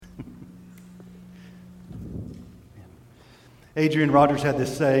Adrian Rogers had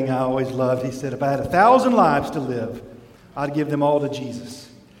this saying I always loved. He said, if I had 1,000 lives to live, I'd give them all to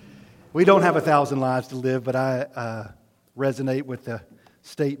Jesus. We don't have 1,000 lives to live, but I resonate with the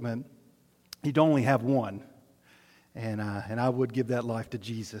statement, you'd only have one. And I would give that life to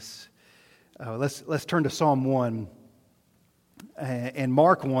Jesus. Let's turn to Psalm 1 and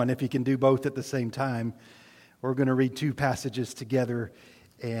Mark 1, if you can do both at the same time. We're going to read two passages together.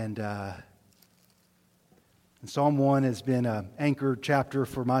 And Psalm 1 has been an anchor chapter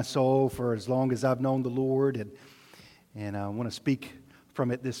for my soul for as long as I've known the Lord. And I want to speak from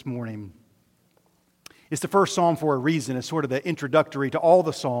it this morning. It's the first psalm for a reason. It's sort of the introductory to all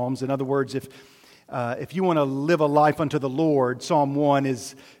the psalms. In other words, if you want to live a life unto the Lord, Psalm 1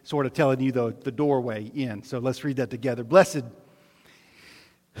 is sort of telling you the doorway in. So let's read that together. Blessed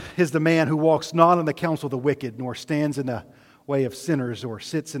is the man who walks not in the counsel of the wicked, nor stands in the way of sinners, or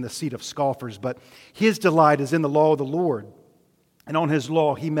sits in the seat of scoffers. But his delight is in the law of the Lord, and on his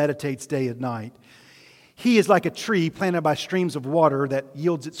law he meditates day and night. He is like a tree planted by streams of water that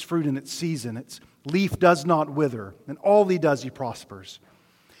yields its fruit in its season. Its leaf does not wither, and all he does he prospers.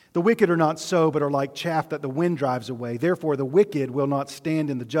 The wicked are not so, but are like chaff that the wind drives away. Therefore the wicked will not stand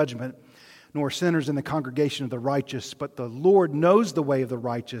in the judgment, nor sinners in the congregation of the righteous. But the Lord knows the way of the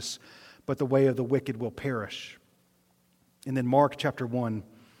righteous, but the way of the wicked will perish. And then Mark chapter 1,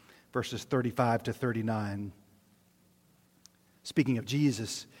 verses 35 to 39. Speaking of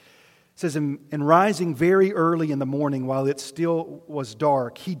Jesus, it says, And rising very early in the morning, while it still was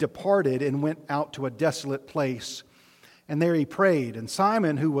dark, he departed and went out to a desolate place. And there he prayed. And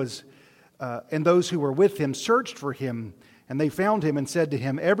Simon, and those who were with him, searched for him. And they found him and said to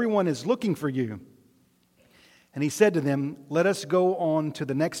him, Everyone is looking for you. And he said to them, Let us go on to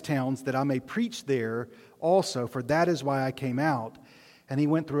the next towns, that I may preach there also, for that is why I came out. And he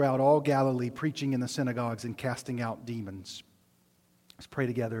went throughout all Galilee, preaching in the synagogues and casting out demons. Let's pray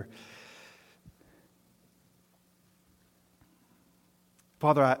together.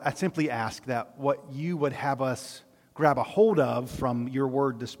 Father, I simply ask that what you would have us grab a hold of from your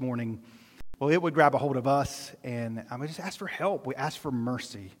word this morning, well, it would grab a hold of us. And I would just ask for help. We ask for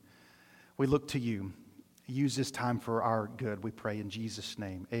mercy. We look to you. Use this time for our good, we pray in Jesus'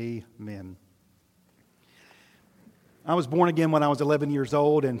 name. Amen. I was born again when I was 11 years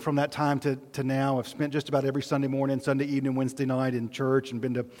old, and from that time to now, I've spent just about every Sunday morning, Sunday evening, Wednesday night in church, and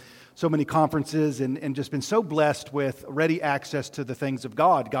been to so many conferences, and just been so blessed with ready access to the things of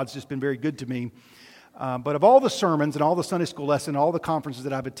God. God's just been very good to me. But of all the sermons and all the Sunday school lessons, all the conferences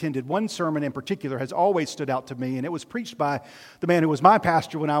that I've attended, one sermon in particular has always stood out to me, and it was preached by the man who was my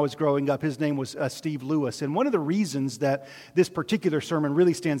pastor when I was growing up. His name was Steve Lewis. And one of the reasons that this particular sermon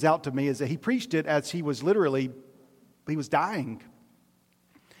really stands out to me is that he preached it as he was dying.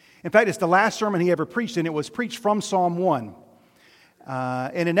 In fact, it's the last sermon he ever preached, and it was preached from Psalm 1.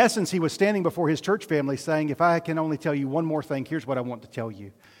 And in essence, he was standing before his church family saying, if I can only tell you one more thing, here's what I want to tell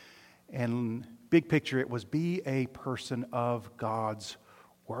you. And big picture, it was be a person of God's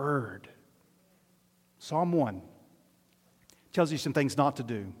Word. Psalm 1 tells you some things not to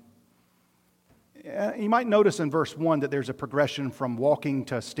do. You might notice in verse 1 that there's a progression from walking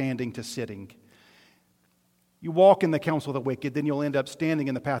to standing to sitting. You walk in the counsel of the wicked, then you'll end up standing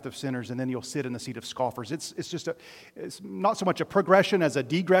in the path of sinners, and then you'll sit in the seat of scoffers. It's not so much a progression as a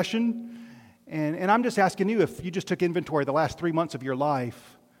degression. And I'm just asking you, if you just took inventory of the last 3 months of your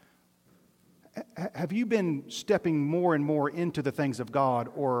life, have you been stepping more and more into the things of God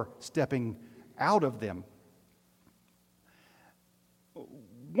or stepping out of them?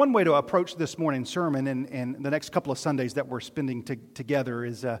 One way to approach this morning's sermon and the next couple of Sundays that we're spending together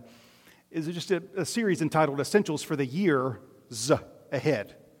is just a series entitled Essentials for the Years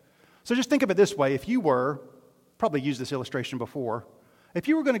Ahead. So just think of it this way. If you were, probably used this illustration before, if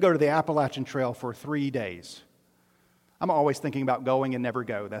you were going to go to the Appalachian Trail for 3 days, I'm always thinking about going and never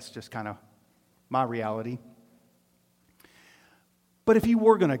go. That's just kind of my reality. But if you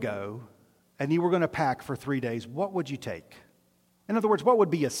were going to go and you were going to pack for 3 days, what would you take? In other words, what would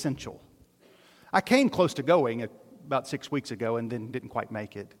be essential? I came close to going about 6 weeks ago and then didn't quite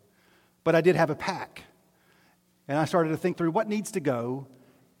make it. But I did have a pack. And I started to think through what needs to go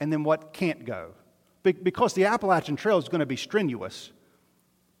and then what can't go. Because the Appalachian Trail is going to be strenuous,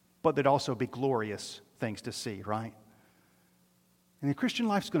 but there'd also be glorious things to see, right? And the Christian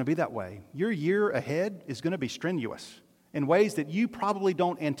life is going to be that way. Your year ahead is going to be strenuous in ways that you probably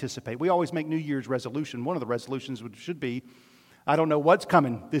don't anticipate. We always make New Year's resolution. One of the resolutions should be, I don't know what's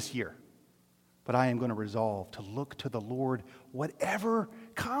coming this year, but I am going to resolve to look to the Lord whatever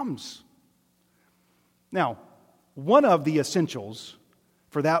comes. Now, one of the essentials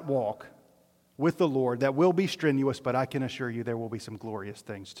for that walk with the Lord that will be strenuous, but I can assure you there will be some glorious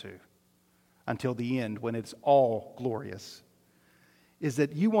things too, until the end when it's all glorious, is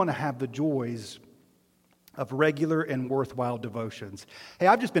that you want to have the joys of regular and worthwhile devotions. Hey,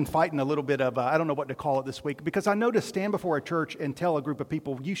 I've just been fighting a little bit of, I don't know what to call it this week, because I know to stand before a church and tell a group of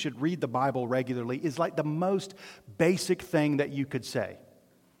people you should read the Bible regularly is like the most basic thing that you could say.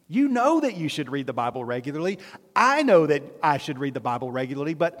 You know that you should read the Bible regularly. I know that I should read the Bible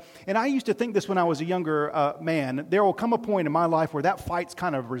regularly, and I used to think this when I was a younger man. There will come a point in my life where that fight's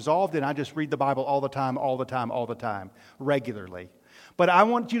kind of resolved and I just read the Bible all the time, regularly. But I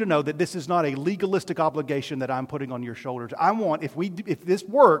want you to know that this is not a legalistic obligation that I'm putting on your shoulders. I want, if this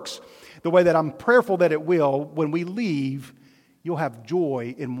works the way that I'm prayerful that it will, when we leave, you'll have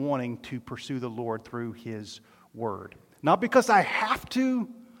joy in wanting to pursue the Lord through His Word. Not because I have to,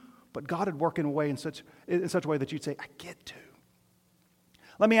 but God would work in such a way that you'd say, I get to.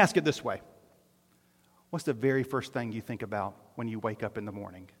 Let me ask it this way. What's the very first thing you think about when you wake up in the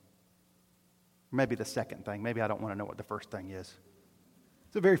morning? Maybe the second thing. Maybe I don't want to know what the first thing is.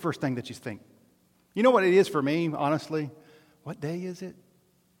 It's the very first thing that you think. You know what it is for me, honestly? What day is it?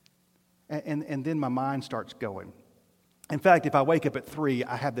 And then my mind starts going. In fact, if I wake up at 3,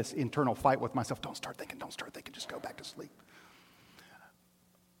 I have this internal fight with myself. Don't start thinking, just go back to sleep.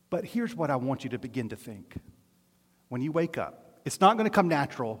 But here's what I want you to begin to think. When you wake up, it's not going to come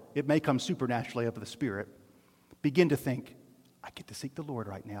natural. It may come supernaturally of the Spirit. Begin to think, I get to seek the Lord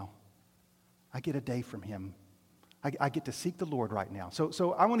right now. I get a day from Him. I get to seek the Lord right now.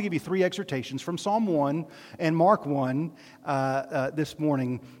 So I want to give you 3 exhortations from Psalm 1 and Mark 1 this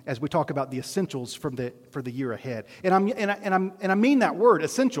morning as we talk about the essentials for the year ahead. And I mean that word,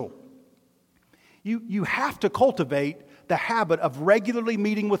 essential. You have to cultivate the habit of regularly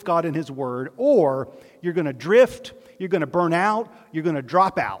meeting with God in His Word, or you're going to drift, you're going to burn out, you're going to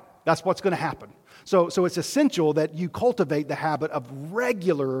drop out. That's what's going to happen. So it's essential that you cultivate the habit of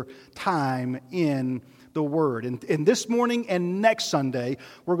regular time in the Word. And this morning and next Sunday,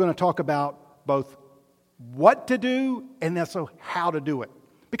 we're going to talk about both what to do and also how to do it.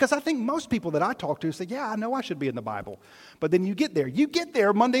 Because I think most people that I talk to say, yeah, I know I should be in the Bible. But then you get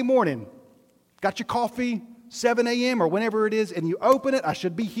there Monday morning, got your coffee, 7 a.m. or whenever it is, and you open it, I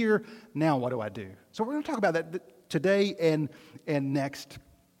should be here. Now what do I do? So we're going to talk about that today and next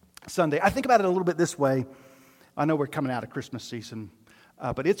Sunday. I think about it a little bit this way. I know we're coming out of Christmas season,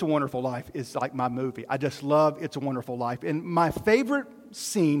 but It's a Wonderful Life is like my movie. I just love It's a Wonderful Life. And my favorite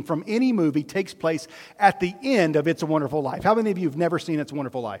scene from any movie takes place at the end of It's a Wonderful Life. How many of you have never seen It's a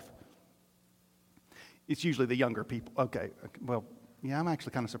Wonderful Life? It's usually the younger people. Okay. Well, yeah, I'm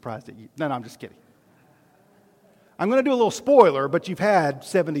actually kind of surprised at you. No, I'm just kidding. I'm going to do a little spoiler, but you've had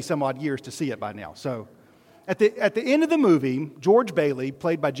 70 some odd years to see it by now. So at the end of the movie, George Bailey,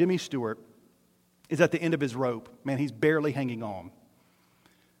 played by Jimmy Stewart, is at the end of his rope. Man, he's barely hanging on.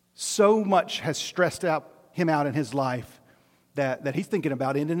 So much has stressed him out in his life that he's thinking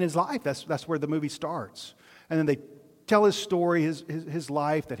about ending his life. That's where the movie starts. And then they tell his story, his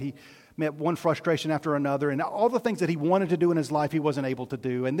life, that he met one frustration after another, and all the things that he wanted to do in his life he wasn't able to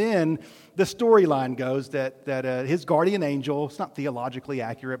do. And then the storyline goes that his guardian angel, it's not theologically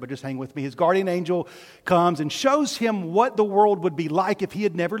accurate, but just hang with me, his guardian angel comes and shows him what the world would be like if he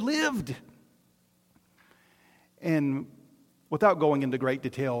had never lived. And without going into great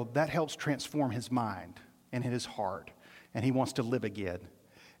detail, that helps transform his mind and his heart, and he wants to live again.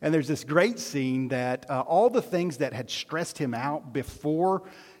 And there's this great scene that all the things that had stressed him out before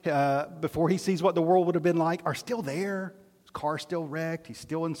he sees what the world would have been like are still there. His car's still wrecked. He's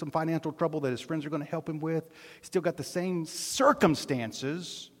still in some financial trouble that his friends are going to help him with. He's still got the same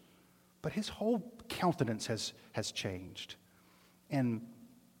circumstances, but his whole countenance has changed. And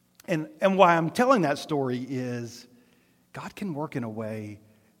why I'm telling that story is God can work in a way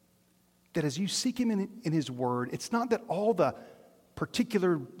that as you seek Him in His Word, it's not that all the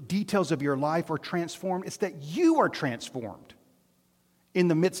particular details of your life are transformed. It's that you are transformed in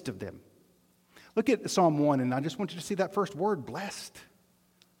the midst of them. Look at Psalm 1, and I just want you to see that first word, blessed.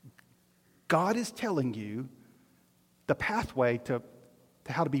 God is telling you the pathway to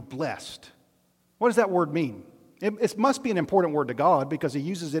how to be blessed. What does that word mean? It must be an important word to God because He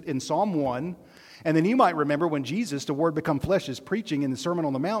uses it in Psalm 1. And then you might remember when Jesus, the Word become flesh, is preaching in the Sermon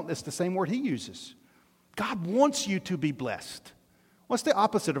on the Mount, it's the same word He uses. God wants you to be blessed. What's the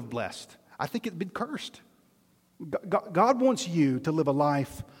opposite of blessed? I think it'd be cursed. God wants you to live a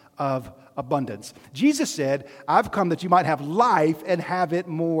life of abundance. Jesus said, I've come that you might have life and have it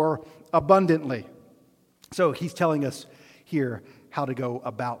more abundantly. So He's telling us here how to go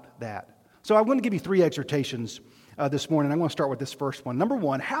about that. So I want to give you 3 exhortations this morning. I'm going to start with this first one. Number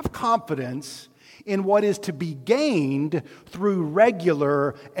 1, have confidence in what is to be gained through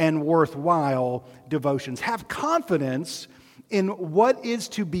regular and worthwhile devotions. Have confidence in what is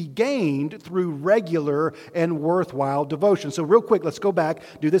to be gained through regular and worthwhile devotions. So real quick, let's go back.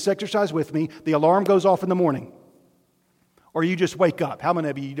 Do this exercise with me. The alarm goes off in the morning. Or you just wake up. How many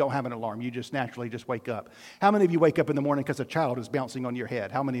of you don't have an alarm? You just naturally just wake up. How many of you wake up in the morning because a child is bouncing on your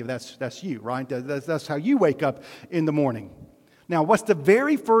head? How many of that's you, right? That's how you wake up in the morning. Now, what's the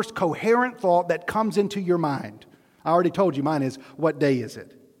very first coherent thought that comes into your mind? I already told you mine is, what day is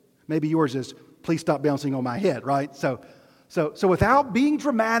it? Maybe yours is, please stop bouncing on my head, right? So without being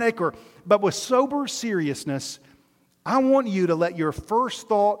dramatic but with sober seriousness, I want you to let your first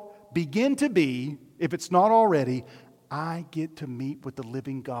thought begin to be, if it's not already, I get to meet with the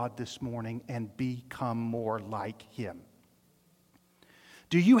living God this morning and become more like Him.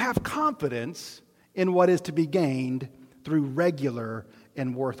 Do you have confidence in what is to be gained through regular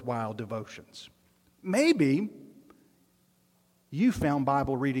and worthwhile devotions? Maybe you found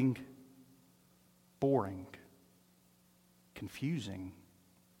Bible reading boring, confusing.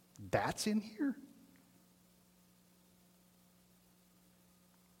 That's in here?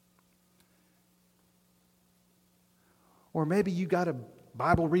 Or maybe you got a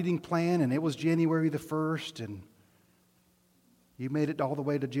Bible reading plan and it was January the 1st and you made it all the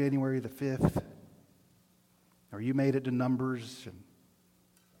way to January the 5th. Or you made it to Numbers.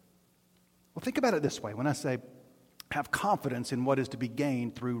 Well, think about it this way. When I say have confidence in what is to be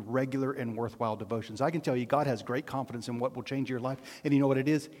gained through regular and worthwhile devotions, I can tell you God has great confidence in what will change your life. And you know what it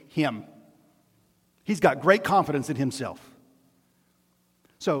is? Him. He's got great confidence in Himself.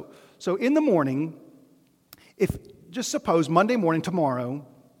 So in the morning, just suppose Monday morning, tomorrow,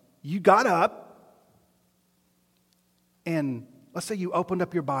 you got up and let's say you opened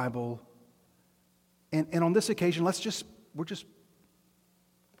up your Bible and on this occasion, we're just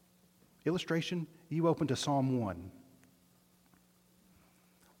illustration, you open to Psalm 1.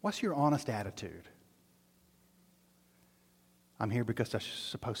 What's your honest attitude? I'm here because I'm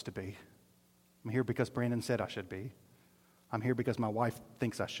supposed to be. I'm here because Brandon said I should be. I'm here because my wife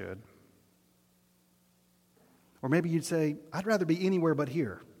thinks I should. Or maybe you'd say, I'd rather be anywhere but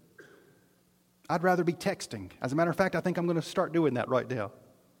here. I'd rather be texting. As a matter of fact, I think I'm going to start doing that right now.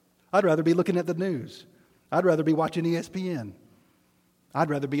 I'd rather be looking at the news. I'd rather be watching ESPN. I'd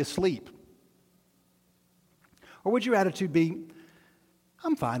rather be asleep. Or would your attitude be,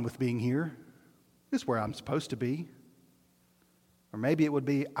 I'm fine with being here. This is where I'm supposed to be. Or maybe it would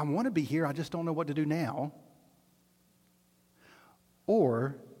be, I want to be here, I just don't know what to do now.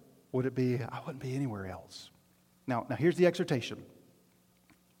 Or would it be, I wouldn't be anywhere else. Now here's the exhortation.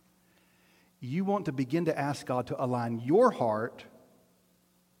 You want to begin to ask God to align your heart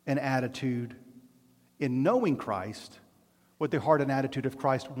and attitude in knowing Christ with the heart and attitude of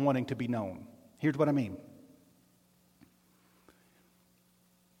Christ wanting to be known. Here's what I mean.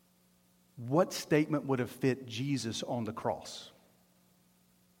 What statement would have fit Jesus on the cross?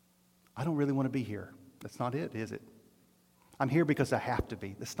 I don't really want to be here. That's not it, is it? I'm here because I have to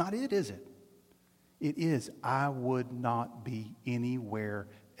be. That's not it, is it? It is, I would not be anywhere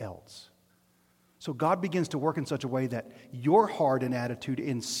else. So God begins to work in such a way that your heart and attitude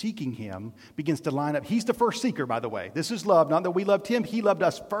in seeking Him begins to line up. He's the first seeker, by the way. This is love. Not that we loved Him. He loved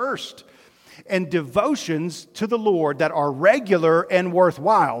us first. And devotions to the Lord that are regular and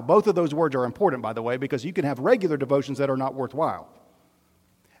worthwhile. Both of those words are important, by the way, because you can have regular devotions that are not worthwhile.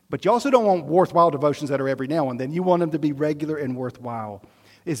 But you also don't want worthwhile devotions that are every now and then. You want them to be regular and worthwhile.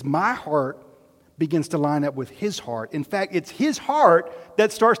 Is my heart begins to line up with His heart. In fact, it's His heart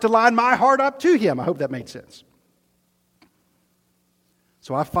that starts to line my heart up to Him. I hope that made sense.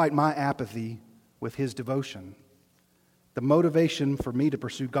 So I fight my apathy with His devotion. The motivation for me to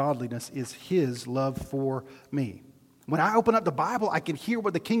pursue godliness is His love for me. When I open up the Bible, I can hear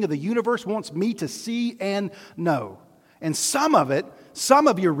what the King of the universe wants me to see and know. And some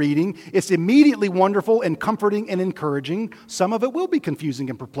of your reading, it's immediately wonderful and comforting and encouraging. Some of it will be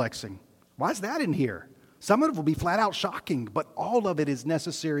confusing and perplexing. Why is that in here? Some of it will be flat out shocking, but all of it is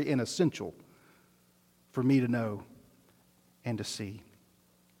necessary and essential for me to know and to see.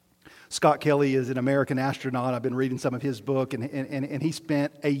 Scott Kelly is an American astronaut. I've been reading some of his book, and he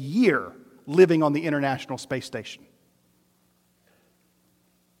spent a year living on the International Space Station.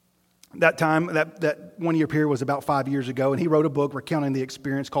 That time, that 1 year period was about 5 years ago, and he wrote a book recounting the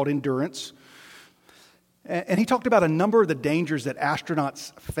experience called Endurance. And he talked about a number of the dangers that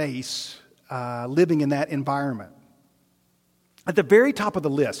astronauts face living in that environment. At the very top of the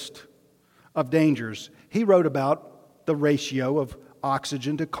list of dangers, he wrote about the ratio of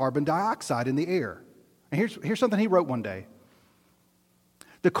oxygen to carbon dioxide in the air. And here's something he wrote one day.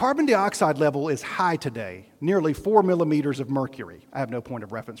 The carbon dioxide level is high today, nearly 4 millimeters of mercury. I have no point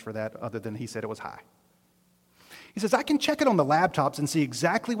of reference for that other than he said it was high. He says, I can check it on the laptops and see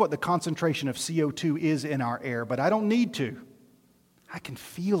exactly what the concentration of CO2 is in our air, but I don't need to. I can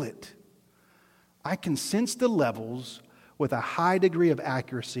feel it. I can sense the levels with a high degree of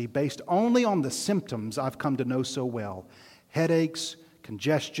accuracy based only on the symptoms I've come to know so well: headaches,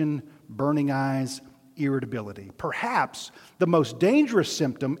 congestion, burning eyes, irritability. Perhaps the most dangerous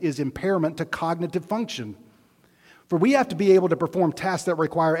symptom is impairment to cognitive function. For we have to be able to perform tasks that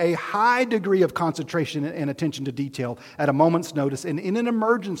require a high degree of concentration and attention to detail at a moment's notice. And in an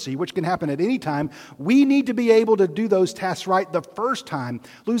emergency, which can happen at any time, we need to be able to do those tasks right the first time.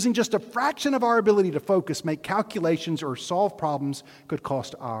 Losing just a fraction of our ability to focus, make calculations, or solve problems could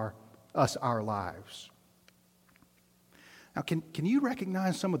cost us our lives. Now, can you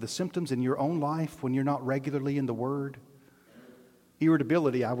recognize some of the symptoms in your own life when you're not regularly in the Word?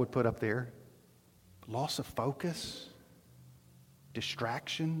 Irritability, I would put up there. Loss of focus,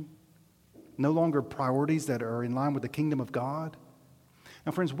 distraction, no longer priorities that are in line with the kingdom of God.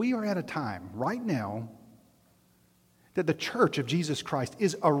 Now, friends, we are at a time right now that the church of Jesus Christ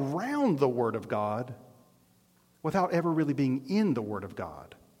is around the Word of God without ever really being in the Word of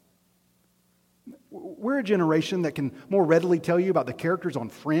God. We're a generation that can more readily tell you about the characters on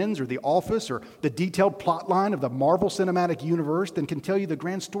Friends or The Office or the detailed plot line of the Marvel Cinematic Universe than can tell you the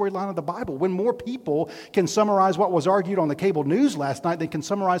grand storyline of the Bible. When more people can summarize what was argued on the cable news last night, they can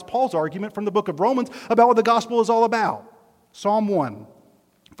summarize Paul's argument from the book of Romans about what the gospel is all about. Psalm 1,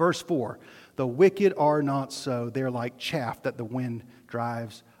 verse 4, the wicked are not so. They're like chaff that the wind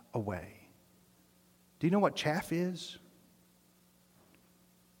drives away. Do you know what chaff is?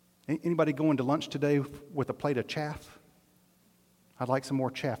 Anybody going to lunch today with a plate of chaff? I'd like some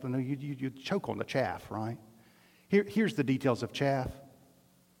more chaff. I know you choke on the chaff, right? Here's the details of chaff.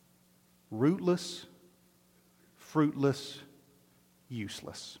 Rootless, fruitless,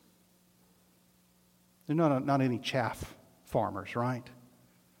 useless. There's not any chaff farmers, right?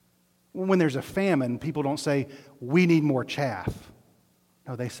 When there's a famine, people don't say, we need more chaff.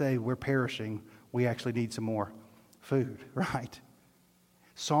 No, they say, we're perishing. We actually need some more food, right?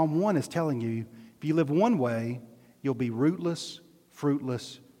 Psalm 1 is telling you, if you live one way, you'll be rootless,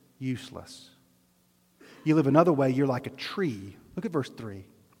 fruitless, useless. You live another way, you're like a tree. Look at verse 3.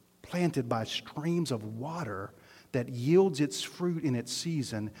 Planted by streams of water that yields its fruit in its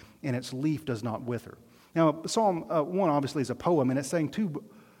season, and its leaf does not wither. Now, Psalm 1 obviously is a poem, and it's saying two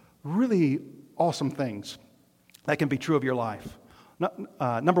really awesome things that can be true of your life.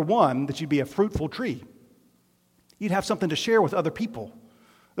 Number one, that you'd be a fruitful tree. You'd have something to share with other people.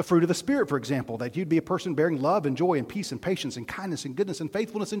 The fruit of the Spirit, for example, that you'd be a person bearing love and joy and peace and patience and kindness and goodness and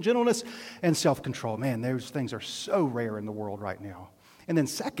faithfulness and gentleness and self-control. Man, those things are so rare in the world right now. And then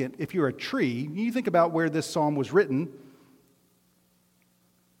second, if you're a tree, you think about where this psalm was written.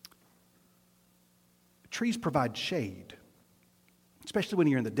 Trees provide shade, especially when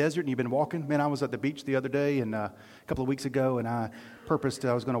you're in the desert and you've been walking. Man, I was at the beach the other day and a couple of weeks ago, and I purposed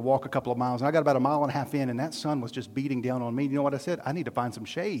I was going to walk a couple of miles. And I got about a mile and a half in, and that sun was just beating down on me. You know what I said? I need to find some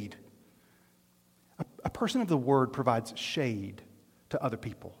shade. A person of the Word provides shade to other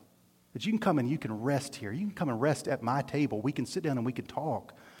people. That you can come and you can rest here. You can come and rest at my table. We can sit down and we can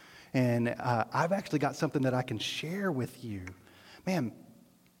talk. And I've actually got something that I can share with you. Man,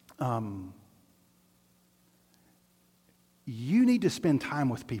 you need to spend time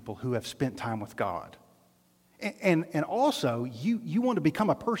with people who have spent time with God. And also, you want to become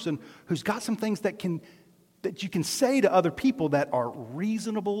a person who's got some things that you can say to other people that are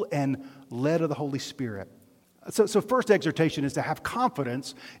reasonable and led of the Holy Spirit. So first exhortation is to have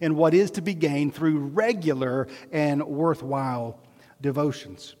confidence in what is to be gained through regular and worthwhile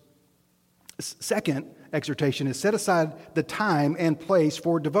devotions. Second exhortation is set aside the time and place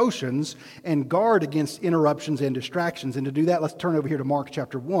for devotions and guard against interruptions and distractions. And to do that, let's turn over here to Mark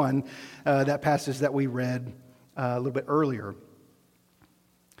chapter 1, that passage that we read a little bit earlier.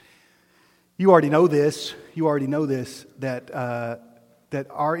 You already know this, that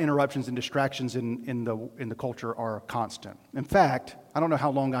our interruptions and distractions in the culture are constant. In fact, I don't know how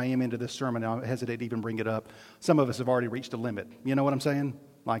long I am into this sermon. I hesitate to even bring it up. Some of us have already reached a limit. You know what I'm saying?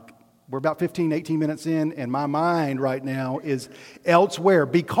 Like, we're about 15, 18 minutes in, and my mind right now is elsewhere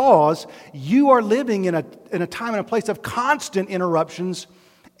because you are living in a time and a place of constant interruptions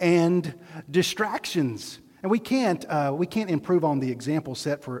and distractions. And we can't improve on the example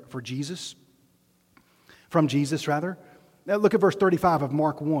set for Jesus, from Jesus rather. Now look at verse 35 of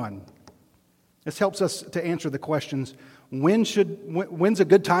Mark 1. This helps us to answer the questions, when's a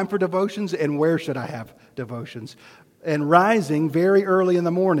good time for devotions and where should I have devotions? And rising very early in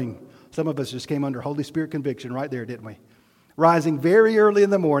the morning. Some of us just came under Holy Spirit conviction right there, didn't we? Rising very early in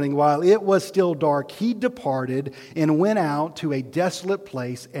the morning, while it was still dark, he departed and went out to a desolate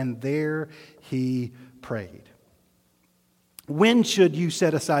place, and there he prayed. When should you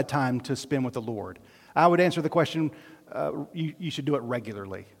set aside time to spend with the Lord? I would answer the question, you should do it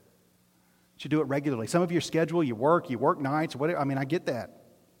regularly. You should do it regularly. Some of your schedule, you work nights, whatever. I mean, I get that.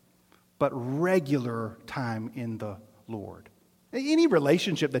 But regular time in the Lord. Any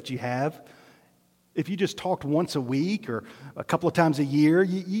relationship that you have, if you just talked once a week or a couple of times a year,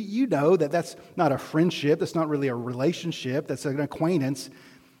 you know that that's not a friendship, that's not really a relationship, that's an acquaintance.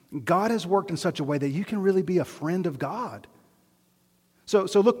 God has worked in such a way that you can really be a friend of God. So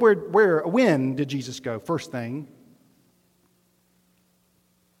look when did Jesus go? First thing.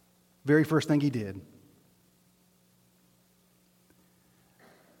 Very first thing he did.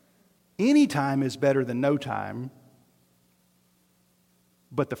 Any time is better than no time,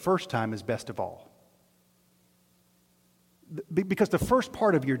 but the first time is best of all. Because the first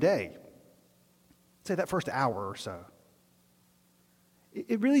part of your day, say that first hour or so,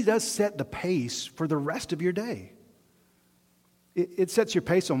 it really does set the pace for the rest of your day. It sets your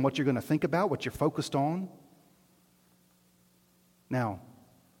pace on what you're going to think about, what you're focused on. Now,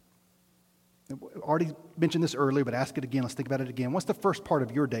 I already mentioned this earlier, but ask it again. Let's think about it again. What's the first part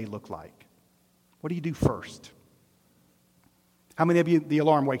of your day look like? What do you do first? How many of you, the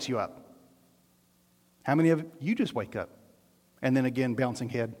alarm wakes you up? How many of you just wake up? And then again, bouncing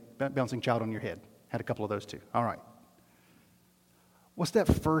child on your head. Had a couple of those too. All right. What's that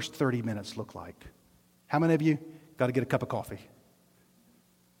first 30 minutes look like? How many of you got to get a cup of coffee?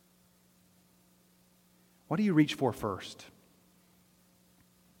 What do you reach for first?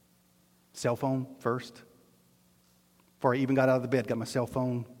 Cell phone first? Before I even got out of the bed, got my cell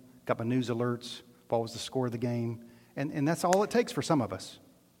phone, got my news alerts, what was the score of the game. And that's all it takes for some of us.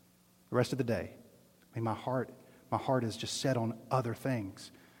 The rest of the day. I mean, my heart is just set on other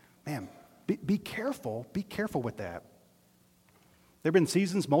things. Man, be careful. Be careful with that. There have been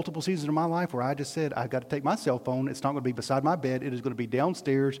seasons, multiple seasons in my life where I just said, I've got to take my cell phone. It's not going to be beside my bed. It is going to be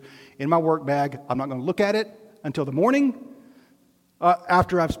downstairs in my work bag. I'm not going to look at it until the morning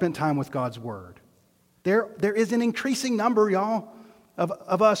after I've spent time with God's Word. There is an increasing number, y'all,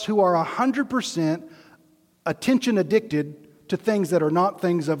 of us who are 100% attention addicted to things that are not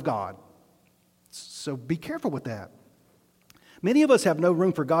things of God. So be careful with that. Many of us have no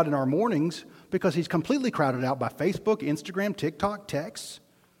room for God in our mornings because He's completely crowded out by Facebook, Instagram, TikTok, texts.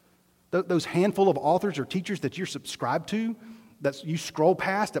 Those handful of authors or teachers that you're subscribed to, that you scroll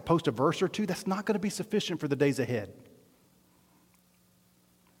past, that post a verse or two, that's not going to be sufficient for the days ahead.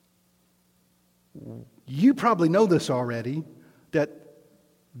 You probably know this already, that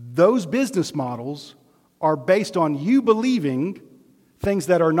those business models are based on you believing things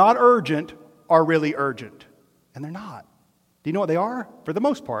that are not urgent are really urgent. And they're not. Do you know what they are? For the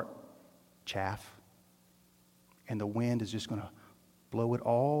most part, chaff. And the wind is just going to blow it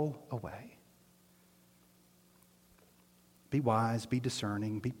all away. Be wise, be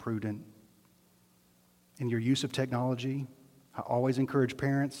discerning, be prudent in your use of technology. I always encourage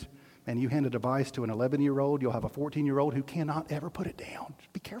parents, and you hand a device to an 11-year-old, you'll have a 14-year-old who cannot ever put it down.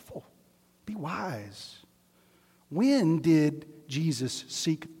 Just be careful. Be wise. When did Jesus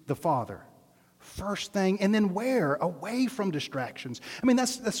seek the Father? First thing, and then where? Away from distractions. I mean,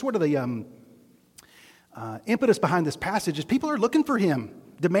 that's sort of the impetus behind this passage is people are looking for Him.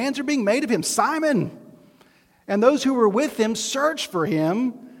 Demands are being made of Him. Simon and those who were with Him searched for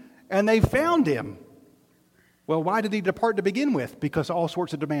Him, and they found Him. Well, why did He depart to begin with? Because all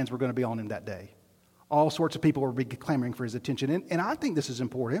sorts of demands were going to be on Him that day. All sorts of people were clamoring for His attention. And I think this is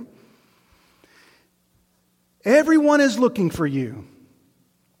important. Everyone is looking for you.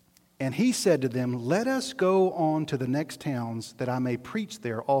 And He said to them, let us go on to the next towns that I may preach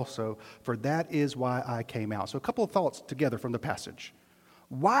there also, for that is why I came out. So a couple of thoughts together from the passage.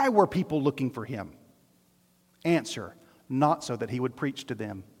 Why were people looking for Him? Answer, not so that He would preach to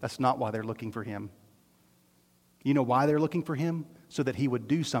them. That's not why they're looking for Him. You know why they're looking for Him? So that He would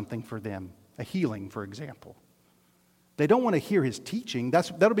do something for them. A healing, for example. They don't want to hear His teaching.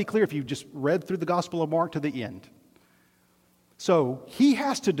 That'll be clear if you just read through the Gospel of Mark to the end. So He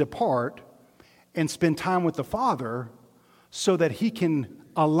has to depart and spend time with the Father so that He can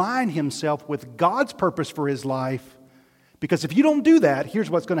align Himself with God's purpose for His life. Because if you don't do that, here's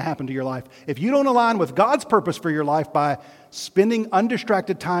what's going to happen to your life. If you don't align with God's purpose for your life by spending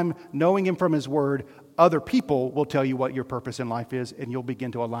undistracted time knowing Him from His Word, other people will tell you what your purpose in life is, and you'll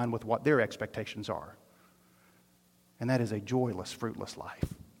begin to align with what their expectations are. And that is a joyless, fruitless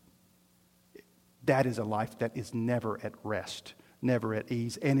life. that is a life that is never at rest, never at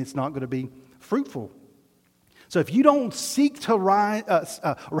ease, and it's not going to be fruitful. So if you don't seek to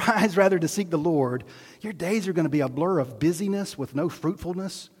rise rather to seek the Lord, your days are going to be a blur of busyness with no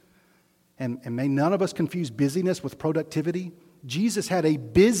fruitfulness. And may none of us confuse busyness with productivity. Jesus had a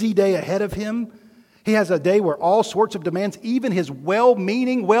busy day ahead of him. He has a day where all sorts of demands, even his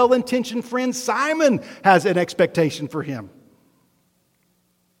well-meaning, well-intentioned friend Simon has an expectation for him.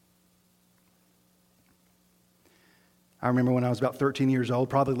 I remember when I was about 13 years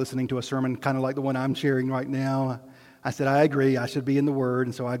old, probably listening to a sermon kind of like the one I'm sharing right now. I said, I agree, I should be in the Word.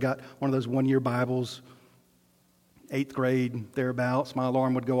 And so I got one of those one-year Bibles, 8th grade, thereabouts. My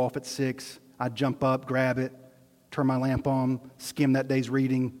alarm would go off at 6. I'd jump up, grab it, turn my lamp on, skim that day's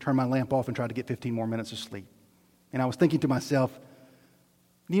reading, turn my lamp off, and try to get 15 more minutes of sleep. And I was thinking to myself,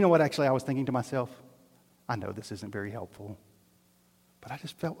 do you know what actually I was thinking to myself? I know this isn't very helpful. But I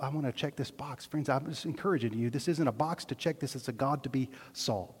just felt I want to check this box. Friends, I'm just encouraging you. This isn't a box to check. This is a God to be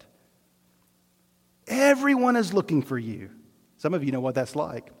sought. Everyone is looking for you. Some of you know what that's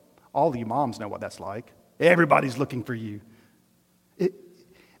like. All of you moms know what that's like. Everybody's looking for you.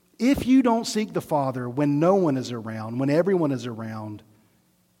 If you don't seek the Father when no one is around, when everyone is around,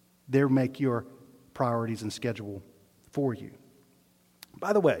 they'll make your priorities and schedule for you.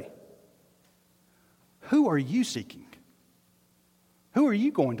 By the way, who are you seeking? Who are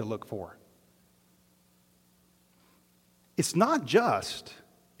you going to look for? It's not just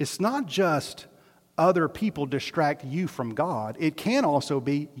other people distract you from God. It can also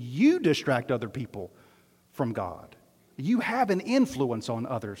be you distract other people from God. You have an influence on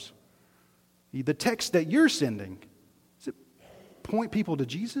others. The text that you're sending, does it point people to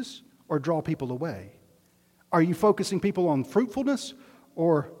Jesus or draw people away? Are you focusing people on fruitfulness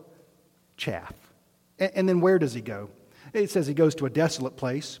or chaff? And then where does he go? It says he goes to a desolate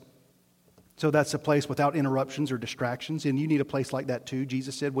place. So that's a place without interruptions or distractions. And you need a place like that too.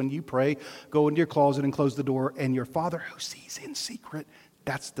 Jesus said, when you pray, go into your closet and close the door. And your Father who sees in secret,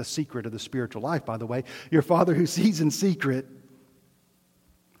 that's the secret of the spiritual life, by the way. Your Father who sees in secret.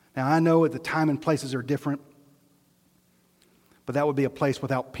 Now, I know that the time and places are different. But that would be a place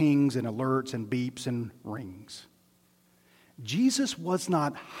without pings and alerts and beeps and rings. Jesus was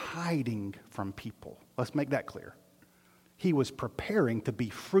not hiding from people. Let's make that clear. He was preparing to be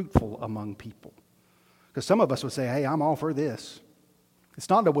fruitful among people. Because some of us would say, hey, I'm all for this. It's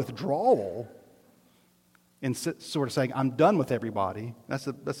not a withdrawal in sort of saying, I'm done with everybody. That's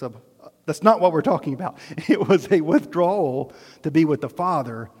not what we're talking about. It was a withdrawal to be with the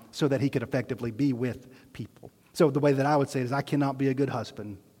Father so that he could effectively be with people. So the way that I would say it is, I cannot be a good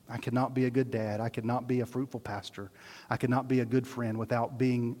husband. I cannot be a good dad. I cannot be a fruitful pastor. I cannot be a good friend without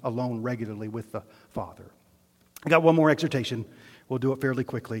being alone regularly with the Father. I got one more exhortation. We'll do it fairly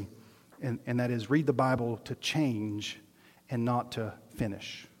quickly. And that is read the Bible to change and not to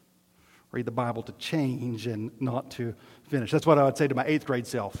finish. Read the Bible to change and not to finish. That's what I would say to my 8th grade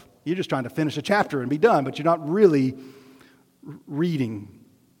self. You're just trying to finish a chapter and be done, but you're not really reading.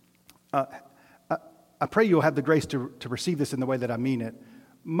 I pray you'll have the grace to receive this in the way that I mean it.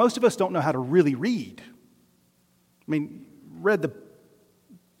 Most of us don't know how to really read. I mean, read the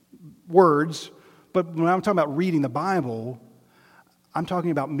words, but when I'm talking about reading the Bible, I'm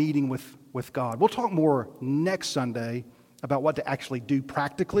talking about meeting with God. We'll talk more next Sunday about what to actually do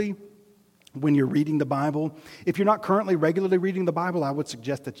practically when you're reading the Bible. If you're not currently regularly reading the Bible, I would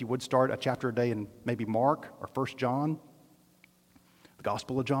suggest that you would start a chapter a day in maybe Mark or 1 John, the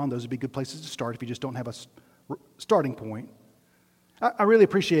Gospel of John. Those would be good places to start if you just don't have a starting point. I really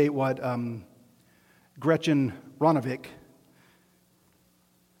appreciate what Gretchen Ronovic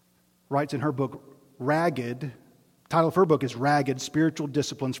writes in her book, Ragged. The title of her book is Ragged, Spiritual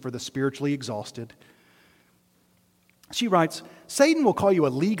Disciplines for the Spiritually Exhausted. She writes, Satan will call you a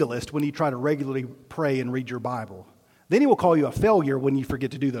legalist when you try to regularly pray and read your Bible. Then he will call you a failure when you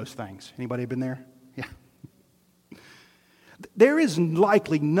forget to do those things. Anybody been there? Yeah. There is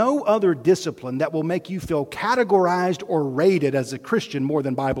likely no other discipline that will make you feel categorized or rated as a Christian more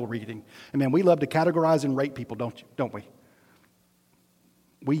than Bible reading. And man, we love to categorize and rate people, don't we?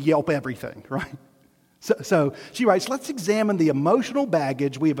 We Yelp everything, right? So she writes, let's examine the emotional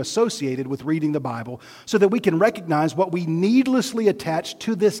baggage we have associated with reading the Bible so that we can recognize what we needlessly attach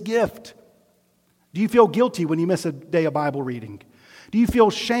to this gift. Do you feel guilty when you miss a day of Bible reading? Do you feel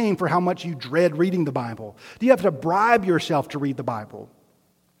shame for how much you dread reading the Bible? Do you have to bribe yourself to read the Bible?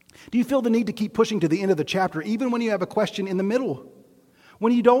 Do you feel the need to keep pushing to the end of the chapter even when you have a question in the middle?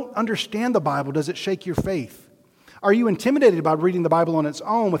 When you don't understand the Bible, does it shake your faith? Are you intimidated by reading the Bible on its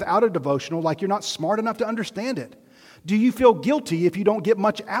own without a devotional, like you're not smart enough to understand it? Do you feel guilty if you don't get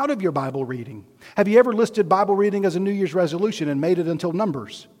much out of your Bible reading? Have you ever listed Bible reading as a New Year's resolution and made it until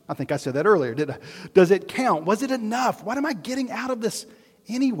Numbers? I think I said that earlier. Does it count? Was it enough? What am I getting out of this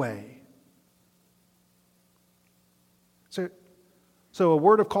anyway? So a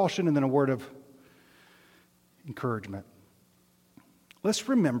word of caution and then a word of encouragement. Let's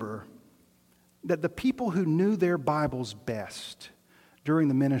remember that the people who knew their Bibles best during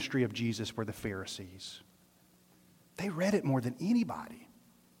the ministry of Jesus were the Pharisees. They read it more than anybody.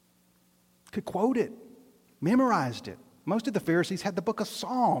 Could quote it, memorized it. Most of the Pharisees had the book of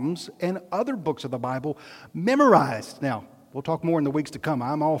Psalms and other books of the Bible memorized. Now, we'll talk more in the weeks to come.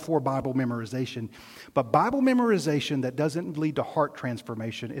 I'm all for Bible memorization. But Bible memorization that doesn't lead to heart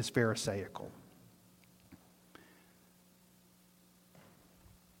transformation is Pharisaical.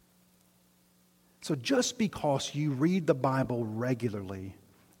 So just because you read the Bible regularly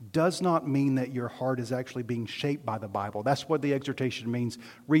does not mean that your heart is actually being shaped by the Bible. That's what the exhortation means.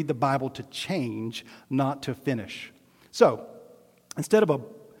 Read the Bible to change, not to finish. So, instead of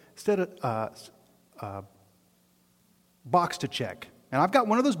a box to check, and I've got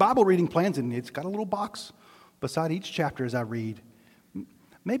one of those Bible reading plans, and it's got a little box beside each chapter as I read.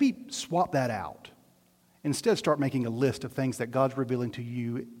 Maybe swap that out. Instead, start making a list of things that God's revealing to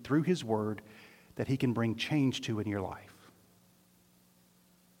you through His Word that He can bring change to in your life.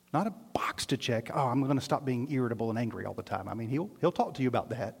 Not a box to check. Oh, I'm going to stop being irritable and angry all the time. I mean, he'll talk to you about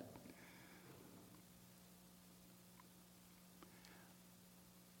that.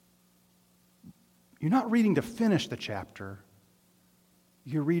 You're not reading to finish the chapter.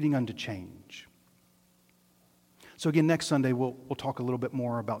 You're reading unto change. So again, next Sunday we'll talk a little bit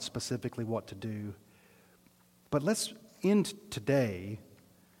more about specifically what to do. But let's end today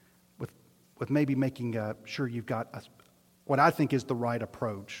with maybe making sure you've got what I think is the right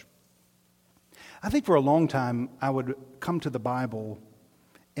approach. I think for a long time I would come to the Bible,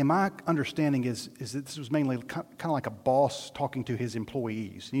 and my understanding is that this was mainly kind of like a boss talking to his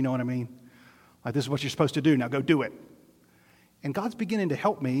employees. You know what I mean? Like, this is what you're supposed to do, now go do it. And God's beginning to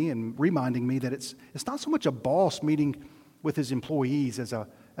help me and reminding me that it's not so much a boss meeting with his employees as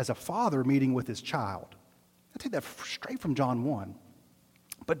a father meeting with his child. I take that straight from John 1.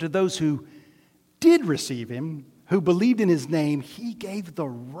 But to those who did receive him, who believed in his name, he gave the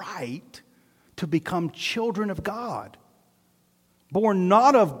right to become children of God, born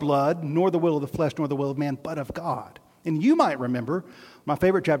not of blood, nor the will of the flesh, nor the will of man, but of God. And you might remember, my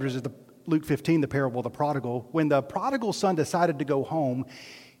favorite chapters is Luke 15, the parable of the prodigal. When the prodigal son decided to go home,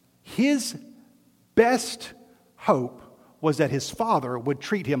 his best hope was that his father would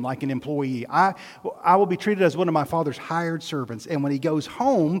treat him like an employee. I will be treated as one of my father's hired servants. And when he goes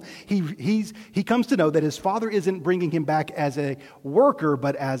home, he comes to know that his father isn't bringing him back as a worker,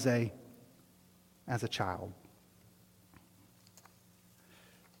 but as a child.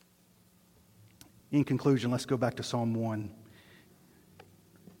 In conclusion, let's go back to Psalm 1.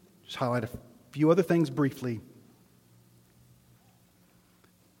 Just highlight a few other things briefly.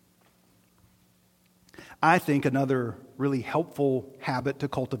 I think another really helpful habit to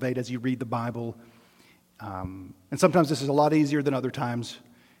cultivate as you read the Bible, and sometimes this is a lot easier than other times,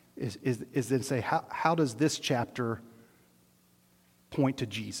 is then say, how does this chapter point to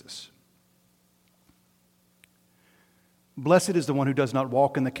Jesus? Blessed is the one who does not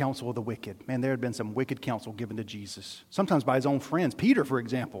walk in the counsel of the wicked. Man, there had been some wicked counsel given to Jesus, sometimes by his own friends. Peter, for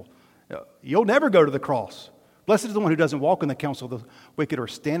example, you'll never go to the cross. Blessed is the one who doesn't walk in the counsel of the wicked, or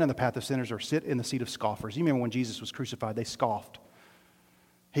stand in the path of sinners, or sit in the seat of scoffers. You remember when Jesus was crucified, they scoffed.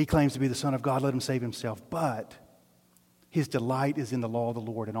 He claims to be the Son of God, let him save himself. But his delight is in the law of the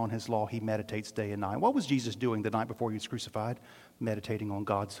Lord, and on his law he meditates day and night. What was Jesus doing the night before he was crucified? Meditating on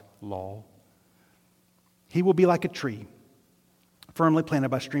God's law. He will be like a tree, firmly planted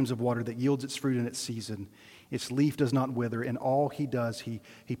by streams of water, that yields its fruit in its season. Its leaf does not wither, and all he does, he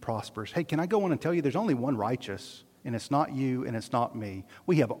prospers. Hey, can I go on and tell you there's only one righteous, and it's not you and it's not me.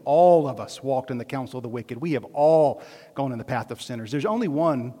 We have all of us walked in the counsel of the wicked. We have all gone in the path of sinners. There's only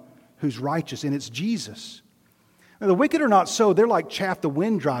one who's righteous, and it's Jesus. Now, the wicked are not so. They're like chaff the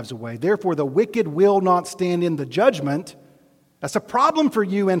wind drives away. Therefore, the wicked will not stand in the judgment. That's a problem for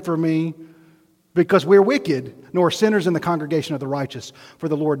you and for me, because we're wicked, nor sinners in the congregation of the righteous. For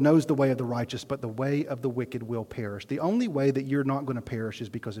the Lord knows the way of the righteous, but the way of the wicked will perish. The only way that you're not going to perish is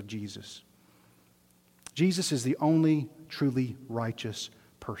because of Jesus. Jesus is the only truly righteous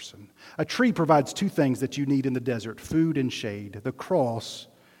person. A tree provides two things that you need in the desert: food and shade. The cross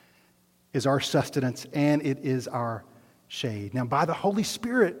is our sustenance, and it is our shade. Now, by the Holy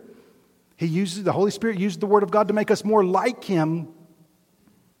Spirit, the Holy Spirit uses the Word of God to make us more like Him.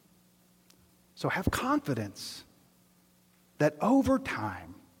 So have confidence that over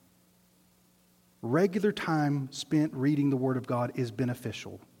time, regular time spent reading the Word of God is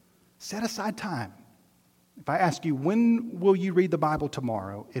beneficial. Set aside time. If I ask you, when will you read the Bible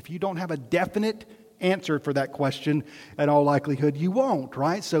tomorrow? If you don't have a definite answer for that question, in all likelihood, you won't,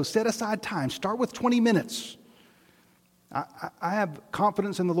 right? So set aside time. Start with 20 minutes. I have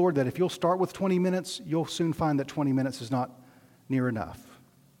confidence in the Lord that if you'll start with 20 minutes, you'll soon find that 20 minutes is not near enough.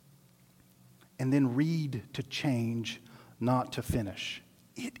 And then read to change, not to finish.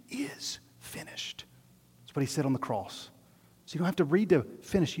 It is finished. That's what he said on the cross. So you don't have to read to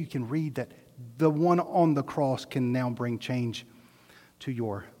finish. You can read that the one on the cross can now bring change to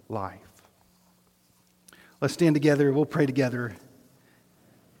your life. Let's stand together. We'll pray together.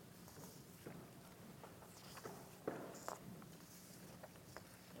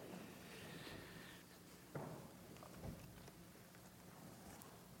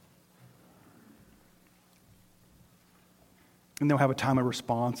 And they'll have a time of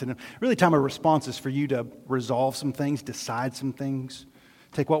response. And really, time of response is for you to resolve some things, decide some things.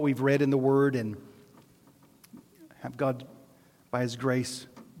 Take what we've read in the Word and have God, by His grace,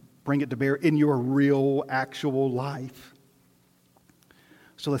 bring it to bear in your real, actual life.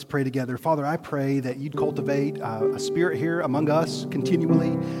 So let's pray together. Father, I pray that you'd cultivate a spirit here among us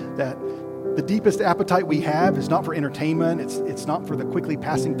continually, that the deepest appetite we have is not for entertainment. It's not for the quickly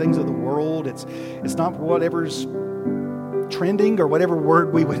passing things of the world. It's not for whatever's trending or whatever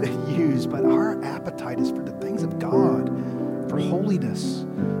word we would use, but our appetite is for the things of God, for holiness,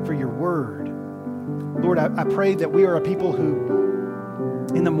 for your word. Lord, I pray that we are a people who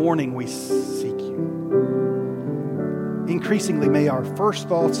in the morning we seek you. Increasingly may our first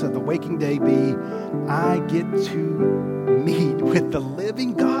thoughts of the waking day be, I get to meet with the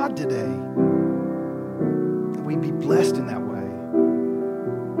living God today. That we be blessed in that way.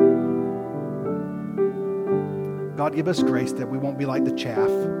 God, give us grace that we won't be like the chaff,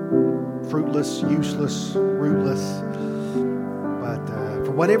 fruitless, useless, rootless. But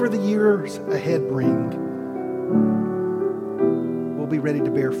for whatever the years ahead bring, we'll be ready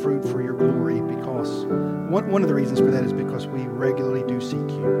to bear fruit for your glory, because one of the reasons for that is because we regularly do seek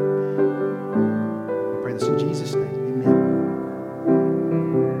you. We pray this in Jesus' name.